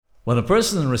When a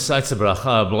person recites a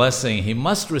bracha, a blessing, he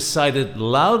must recite it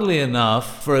loudly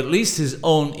enough for at least his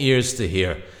own ears to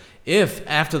hear. If,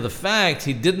 after the fact,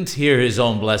 he didn't hear his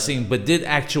own blessing, but did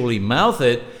actually mouth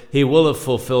it, he will have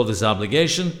fulfilled his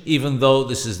obligation, even though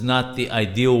this is not the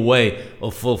ideal way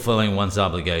of fulfilling one's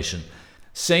obligation.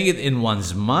 Saying it in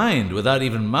one's mind without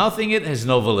even mouthing it has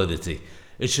no validity.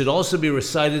 It should also be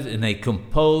recited in a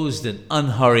composed and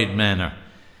unhurried manner.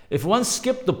 If one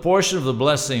skipped the portion of the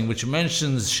blessing which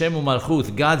mentions Shem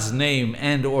u'Malchut, God's name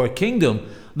and or kingdom,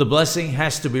 the blessing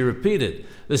has to be repeated.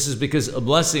 This is because a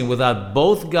blessing without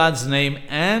both God's name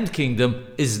and kingdom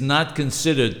is not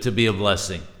considered to be a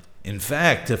blessing. In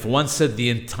fact, if one said the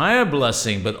entire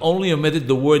blessing but only omitted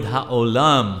the word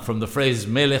ha'olam from the phrase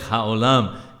Melech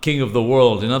ha'olam, king of the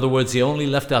world, in other words, he only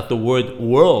left out the word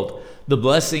world, the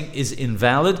blessing is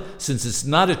invalid since it's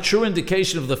not a true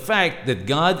indication of the fact that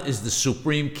God is the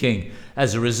supreme king.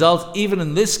 As a result, even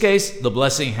in this case, the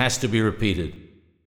blessing has to be repeated.